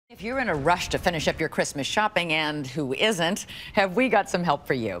If you're in a rush to finish up your Christmas shopping, and who isn't, have we got some help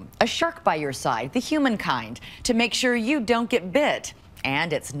for you. A shark by your side, the human kind, to make sure you don't get bit.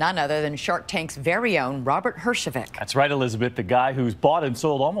 And it's none other than Shark Tank's very own Robert Herjavec. That's right, Elizabeth, the guy who's bought and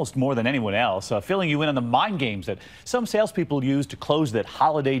sold almost more than anyone else, filling you in on the mind games that some salespeople use to close that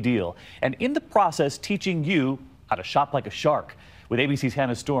holiday deal, and in the process teaching you how to shop like a shark. With ABC's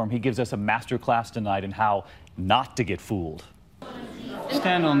Hannah Storm, he gives us a master class tonight in how not to get fooled.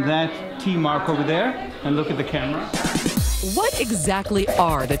 Stand on that T mark over there and look at the camera. What exactly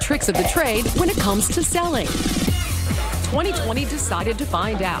are the tricks of the trade when it comes to selling? 2020 decided to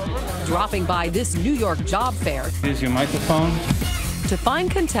find out, dropping by this New York job fair. Here's your microphone. To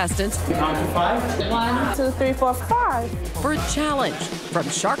find contestants. Count to 5. 1, 2, 3, 4, 5. For a challenge from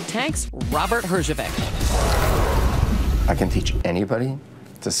Shark Tank's Robert Herjavec. I can teach anybody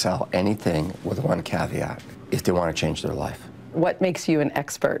to sell anything with one caveat, if they want to change their life. What makes you an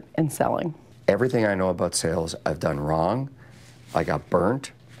expert in selling? Everything I know about sales, I've done wrong, I got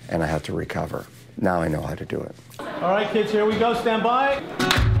burnt, and I had to recover. Now I know how to do it. All right, kids, here we go. Stand by.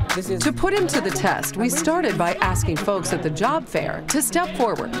 To put him to the test, we started by asking folks at the job fair to step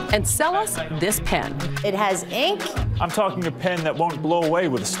forward and sell us this pen. It has ink. I'm talking a pen that won't blow away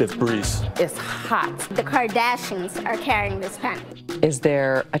with a stiff breeze. It's hot. The Kardashians are carrying this pen. Is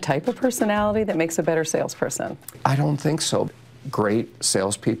there a type of personality that makes a better salesperson? I don't think so. Great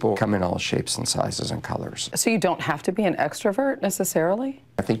salespeople come in all shapes and sizes and colors. So you don't have to be an extrovert necessarily?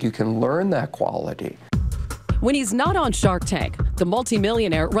 I think you can learn that quality. When he's not on Shark Tank, the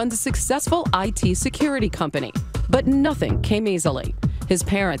multimillionaire runs a successful IT security company. But nothing came easily. His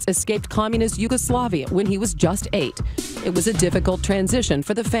parents escaped communist Yugoslavia when he was just 8. It was a difficult transition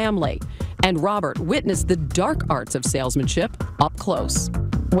for the family. And Robert witnessed the dark arts of salesmanship up close.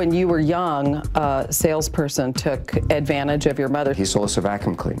 When you were young, a salesperson took advantage of your mother. He sold us a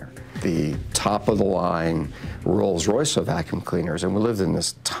vacuum cleaner, the top of the line Rolls-Royce of vacuum cleaners, and we lived in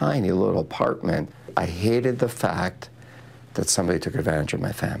this tiny little apartment. I hated the fact that somebody took advantage of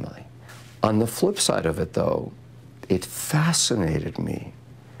my family. On the flip side of it, though, it fascinated me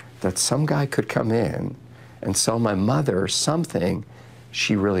that some guy could come in and sell my mother something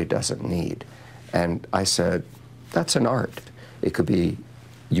she really doesn't need. And I said, that's an art. It could be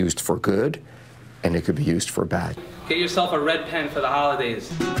used for good, and it could be used for bad. Get yourself a red pen for the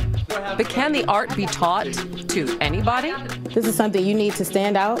holidays. But can the art be taught to anybody? This is something you need to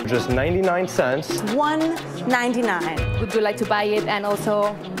stand out. Just 99 cents. $1.99. Would you like to buy it and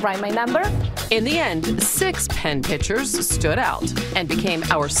also write my number? In the end, 6 pen pitchers stood out and became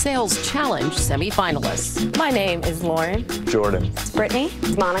our sales challenge semifinalists. My name is Lauren. Jordan. It's Brittany.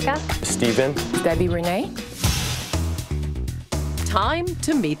 It's Monica. Steven. Debbie Renee. Time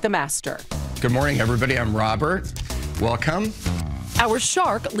to meet the master. Good morning, everybody. I'm Robert. Welcome. Our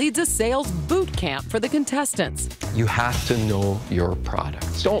shark leads a sales boot camp for the contestants. You have to know your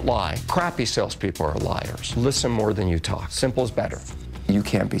product. Don't lie. Crappy salespeople are liars. Listen more than you talk. Simple is better. You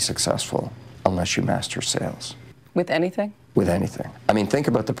can't be successful unless you master sales. With anything? With anything. I mean, think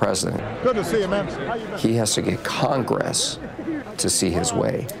about the president. Good to see you, man. How you been? He has to get Congress to see his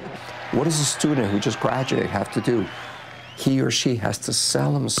way. What does a student who just graduated have to do? He or she has to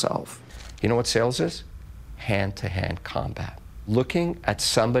sell himself. You know what sales is? Hand-to-hand combat. Looking at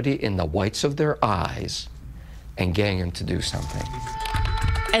somebody in the whites of their eyes and getting them to do something.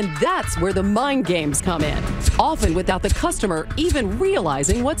 And that's where the mind games come in, often without the customer even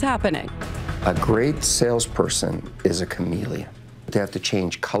realizing what's happening. A great salesperson is a chameleon. They have to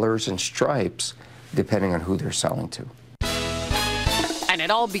change colors and stripes depending on who they're selling to. And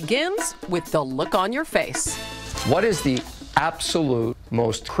it all begins with the look on your face. What is the absolute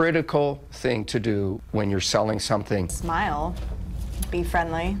most critical thing to do when you're selling something? Smile. Be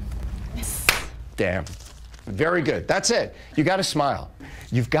friendly. Damn. Very good. That's it. You got to smile.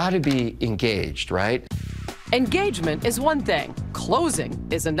 You've got to be engaged, right? Engagement is one thing, closing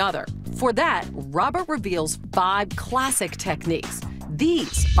is another. For that, Robert reveals 5 classic techniques.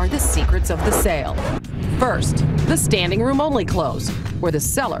 These are the secrets of the sale. First, the standing room only close, where the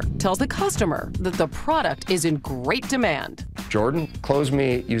seller tells the customer that the product is in great demand. Jordan, close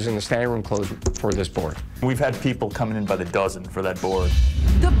me using the standing room close for this board. We've had people coming in by the dozen for that board.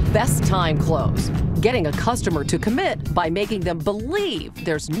 The best time close, getting a customer to commit by making them believe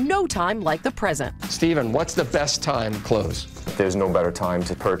there's no time like the present. Steven, what's the best time close? There's no better time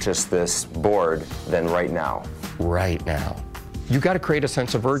to purchase this board than right now. Right now. You got to create a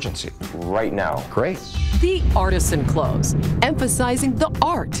sense of urgency. Right now. Great. The artisan close, emphasizing the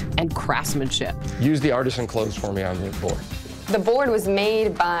art and craftsmanship. Use the artisan close for me on the board. The board was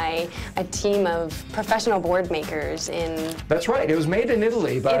made by a team of professional board makers in... That's right. It was made in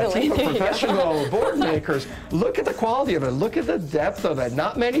Italy by a team of professional board makers. Look at the quality of it. Look at the depth of it.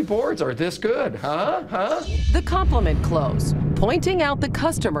 Not many boards are this good, huh? The compliment close, pointing out the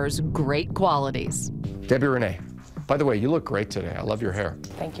customer's great qualities. Debbie Renee, by the way, you look great today. I love your hair.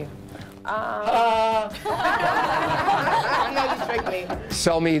 Thank you. I know you tricked me.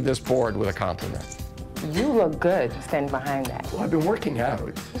 Sell me this board with a compliment. You look good standing behind that. Well, I've been working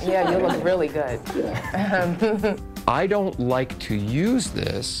out. Yeah, you look really good. I don't like to use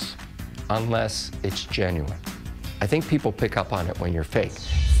this unless it's genuine. I think people pick up on it when you're fake.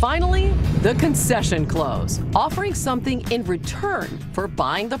 Finally, the concession close, offering something in return for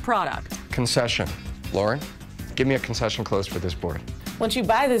buying the product. Concession. Lauren, give me a concession close for this board. Once you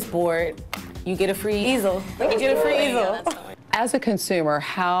buy this board, you get a free easel. You get a free easel. As a consumer,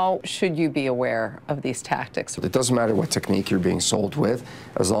 how should you be aware of these tactics? It doesn't matter what technique you're being sold with,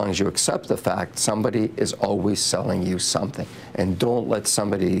 as long as you accept the fact somebody is always selling you something. And don't let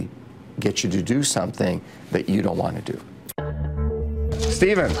somebody get you to do something that you don't want to do.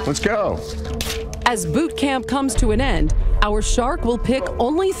 Steven, let's go. As boot camp comes to an end, our shark will pick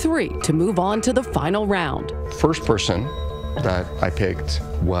only 3 to move on to the final round. First person that I picked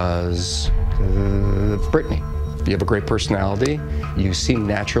was Brittany. You have a great personality, you seem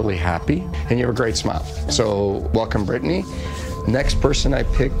naturally happy, and you have a great smile. So welcome, Brittany. Next person I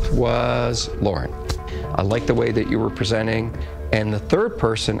picked was Lauren. I like the way that you were presenting. And the third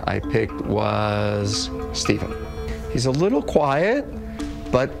person I picked was Steven. He's a little quiet,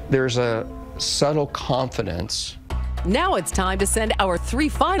 but there's a subtle confidence. Now it's time to send our 3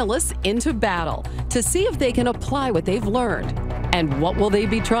 finalists into battle to see if they can apply what they've learned. And what will they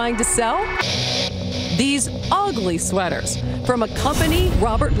be trying to sell? These ugly sweaters from a company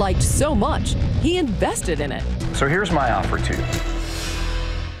Robert liked so much, he invested in it. So here's my offer to you.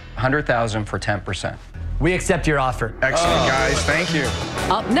 $100,000 for 10%. We accept your offer. Excellent, guys. Thank you.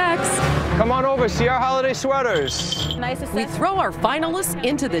 Up next, Come on over, see our holiday sweaters. we throw our finalists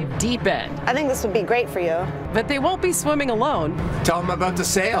into the deep end. I think this would be great for you. But they won't be swimming alone. Tell them about the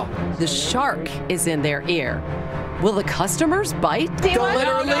sale. The shark is in their ear. Will the customers bite?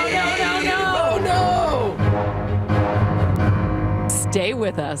 Literally. No. Stay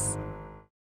with us.